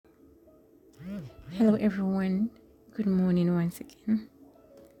Hello, everyone. Good morning once again.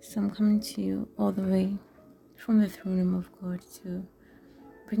 So, I'm coming to you all the way from the throne room of God to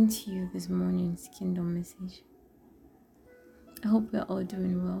bring to you this morning's kingdom message. I hope we're all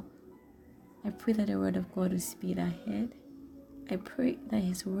doing well. I pray that the word of God will speed ahead. I pray that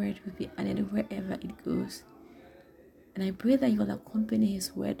His word will be added wherever it goes. And I pray that you will accompany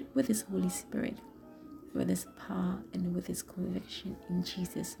His word with His Holy Spirit, with His power and with His conviction. In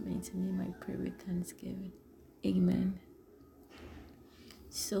Jesus' mighty name, I pray with thanksgiving. Amen.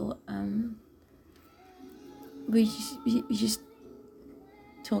 So, we just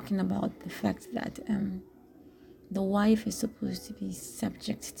talking about the fact that the wife is supposed to be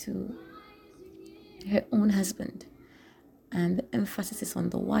subject to her own husband, and the emphasis is on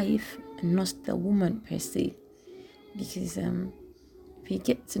the wife and not the woman per se, because we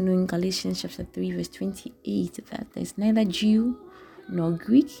get to know in Galatians chapter 3 verse 28 that there is neither Jew nor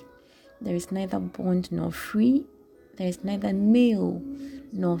Greek, there is neither bond nor free, there is neither male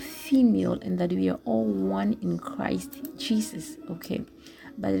nor female, and that we are all one in Christ Jesus. Okay,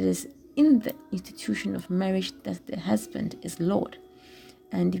 but it is in the institution of marriage that the husband is Lord.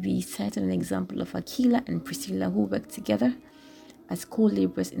 And we cited an example of Aquila and Priscilla, who worked together as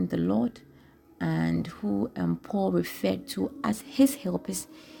co-laborers in the Lord, and who Paul referred to as his helpers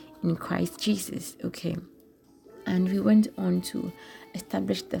in Christ Jesus. Okay, and we went on to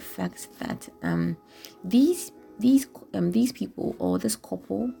establish the fact that these people, or this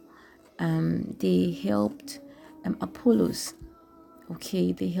couple, they helped Apollos.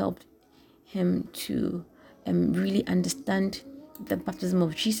 Okay, they helped him to really understand the baptism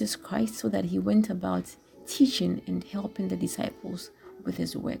of Jesus Christ, so that he went about teaching and helping the disciples with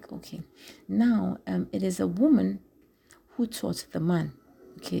his work. Okay, now it is a woman who taught the man.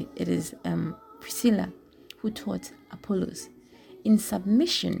 Okay, it is Priscilla who taught Apollos. In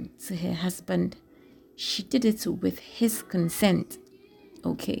submission to her husband, she did it with his consent.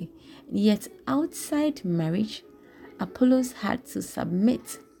 Okay, yet outside marriage, Apollos had to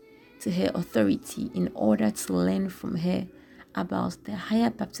submit to her authority in order to learn from her about the higher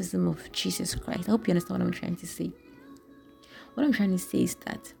baptism of Jesus Christ. I hope you understand what I'm trying to say. What I'm trying to say is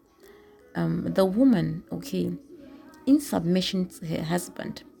that the woman, okay, in submission to her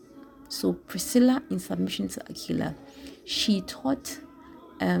husband, so Priscilla in submission to Aquila, she taught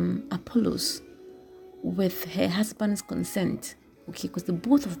Apollos with her husband's consent, okay, because the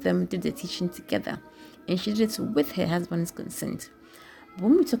both of them did the teaching together, and she did it with her husband's consent. But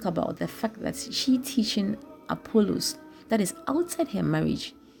when we talk about the fact that she teaching Apollos, that is outside her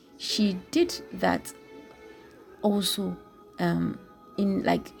marriage, she did that also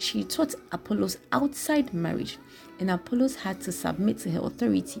she taught Apollos outside marriage, and Apollos had to submit to her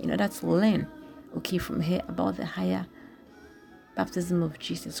authority in order to learn, okay, from her about the higher baptism of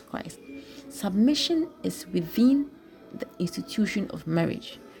Jesus Christ. Submission is within the institution of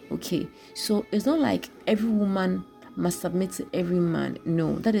marriage. Okay, so it's not like every woman must submit to every man.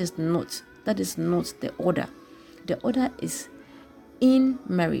 No, that is not the order. The order is in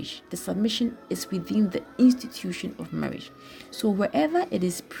marriage. The submission is within the institution of marriage. So wherever it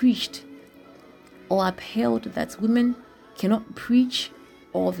is preached or upheld that women cannot preach,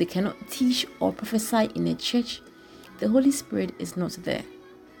 or they cannot teach or prophesy in a church, the Holy Spirit is not there.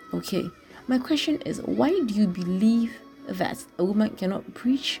 Okay, my question is, why do you believe that a woman cannot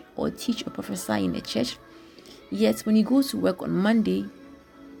preach or teach or prophesy in a church, yet when you go to work on Monday,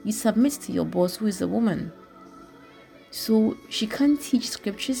 you submit to your boss, who is a woman? So she can't teach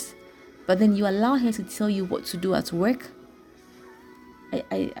scriptures, but then you allow her to tell you what to do at work.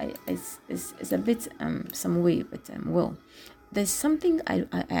 It's a bit some way, but well, there's something I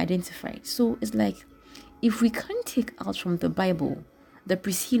identified. So it's like, if we can't take out from the Bible the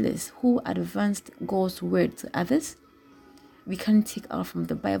Priscillas who advanced God's word to others, we can't take out from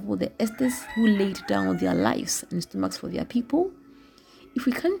the Bible the Esthers who laid down their lives and stomachs for their people. If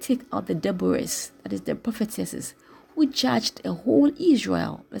we can't take out the Deborahs, that is the prophetesses, who judged a whole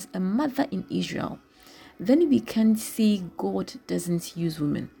Israel as a mother in Israel, then we can't say God doesn't use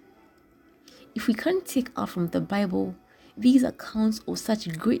women. If we can't take out from the Bible these accounts of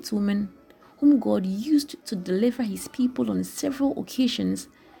such great women whom God used to deliver his people on several occasions,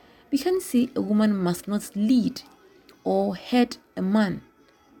 we can't say a woman must not lead or head a man.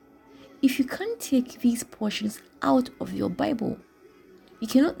 If you can't take these portions out of your Bible, you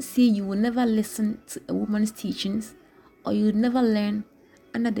cannot say you will never listen to a woman's teachings, or you will never learn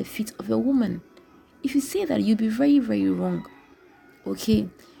under the feet of a woman. If you say that, you'll be very, very wrong. Okay?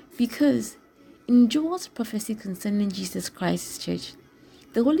 Because in Joel's prophecy concerning Jesus Christ's church,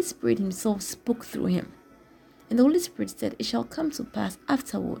 the Holy Spirit himself spoke through him. And the Holy Spirit said, it shall come to pass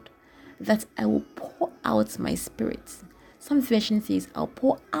afterward that I will pour out my spirit. Some version says, I'll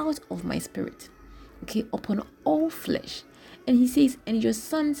pour out of my spirit, okay, upon all flesh. And he says, and your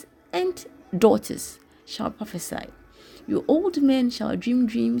sons and daughters shall prophesy. Your old men shall dream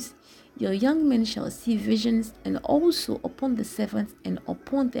dreams, your young men shall see visions, and also upon the servants and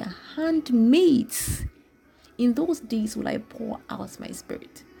upon their handmaids. In those days will I pour out my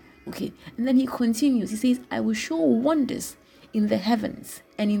spirit. Okay, and then he continues. He says, I will show wonders in the heavens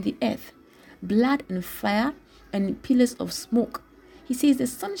and in the earth, blood and fire and pillars of smoke. He says, the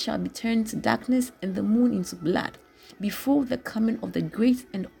sun shall be turned to darkness and the moon into blood before the coming of the great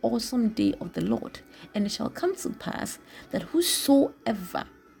and awesome day of the Lord. And it shall come to pass that whosoever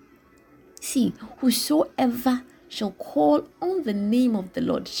shall call on the name of the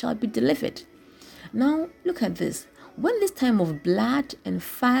Lord shall be delivered. Now, look at this. When this time of blood and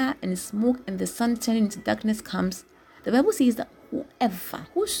fire and smoke and the sun turning into darkness comes, the Bible says that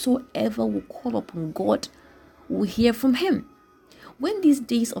whosoever will call upon God will hear from him. When these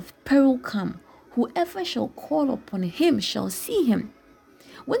days of peril come, whoever shall call upon him shall see him.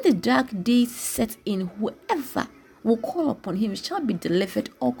 When the dark days set in, whoever will call upon him shall be delivered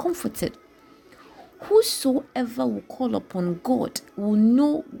or comforted. Whosoever will call upon God will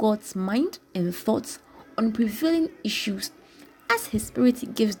know God's mind and thoughts on prevailing issues as his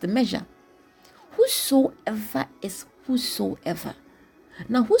spirit gives the measure. Whosoever is whosoever.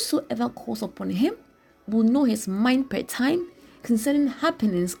 Now, whosoever calls upon him will know his mind per time concerning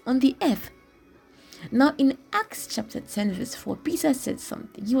happenings on the earth. Now, in Acts chapter 10 verse 4, Peter said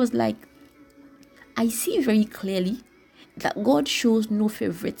something. He was like, I see very clearly that God shows no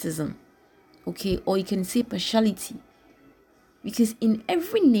favoritism. Okay, or you can say partiality, because in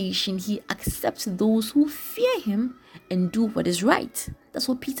every nation he accepts those who fear him and do what is right. That's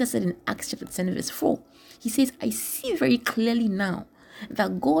what Peter said in Acts chapter 10 verse 4. He says, I see very clearly now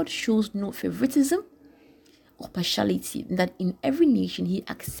that God shows no favoritism or partiality, that in every nation he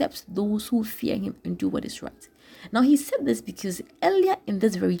accepts those who fear him and do what is right. Now he said this because earlier in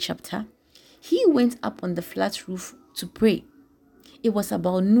this very chapter, he went up on the flat roof to pray. It was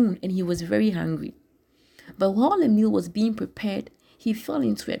about noon and he was very hungry. But while the meal was being prepared, he fell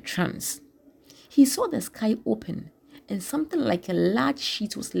into a trance. He saw the sky open and something like a large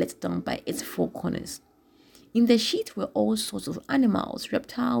sheet was let down by its four corners. In the sheet were all sorts of animals,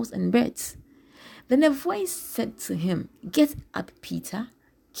 reptiles, and birds. Then a voice said to him, Get up, Peter,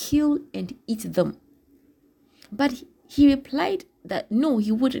 kill and eat them. But he replied that no,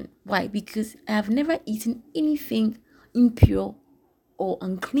 he wouldn't. Why? Because I have never eaten anything impure or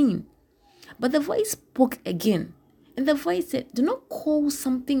unclean. But the voice spoke again, and the voice said, Do not call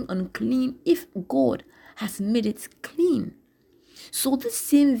something unclean if God has made it clean. So the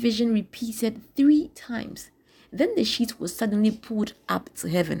same vision repeated 3 times. Then the sheet was suddenly pulled up to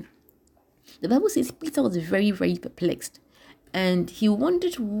heaven. The Bible says Peter was very, very perplexed, and he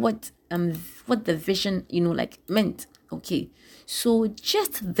wondered what the vision, meant. Okay, so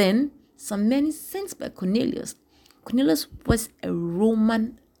just then, some men sent by Cornelius. Cornelius was a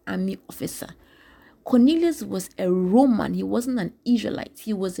Roman army officer. Cornelius was a Roman. He wasn't an Israelite.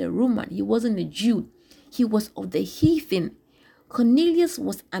 He was a Roman. He wasn't a Jew. He was of the heathen. Cornelius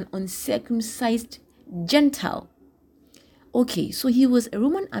was an uncircumcised Gentile. Okay, so he was a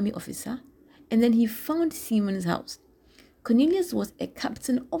Roman army officer, and then he found Simon's house. Cornelius was a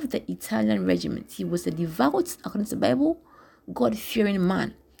captain of the Italian regiment. He was a devout, according to the Bible, God-fearing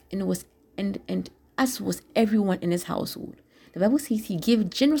man, and as was everyone in his household. The Bible says he gave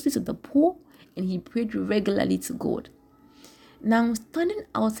generously to the poor and he prayed regularly to God. Now, standing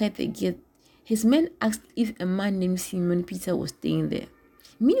outside the gate, his men asked if a man named Simon Peter was staying there.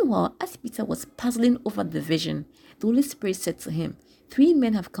 Meanwhile, as Peter was puzzling over the vision, the Holy Spirit said to him, 3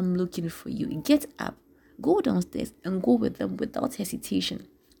 men have come looking for you. Get up, go downstairs and go with them without hesitation.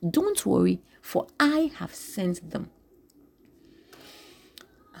 Don't worry, for I have sent them.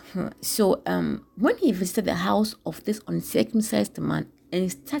 So when he visited the house of this uncircumcised man and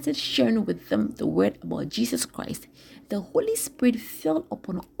started sharing with them the word about Jesus Christ, the Holy Spirit fell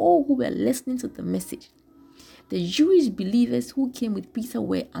upon all who were listening to the message. The Jewish believers who came with Peter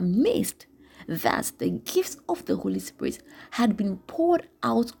were amazed that the gifts of the Holy Spirit had been poured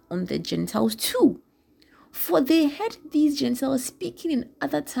out on the Gentiles too, for they heard these Gentiles speaking in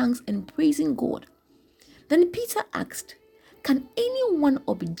other tongues and praising God. Then Peter asked, Can anyone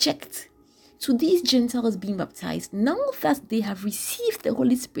object to these Gentiles being baptized now that they have received the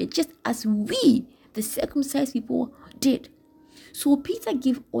Holy Spirit just as we, the circumcised people, did? So Peter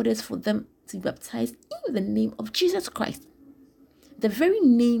gave orders for them to be baptized in the name of Jesus Christ, the very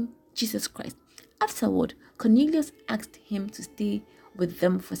name Jesus Christ. Afterward, Cornelius asked him to stay with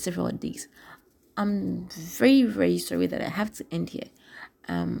them for several days. I'm very, very sorry that I have to end here.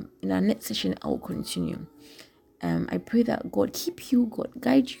 In our next session, I will continue. I pray that God keep you, God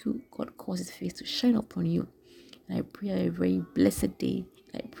guide you, God cause his face to shine upon you. And I pray a very blessed day.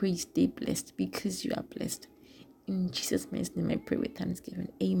 I pray you stay blessed because you are blessed. In Jesus' name I pray with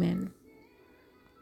thanksgiving. Amen.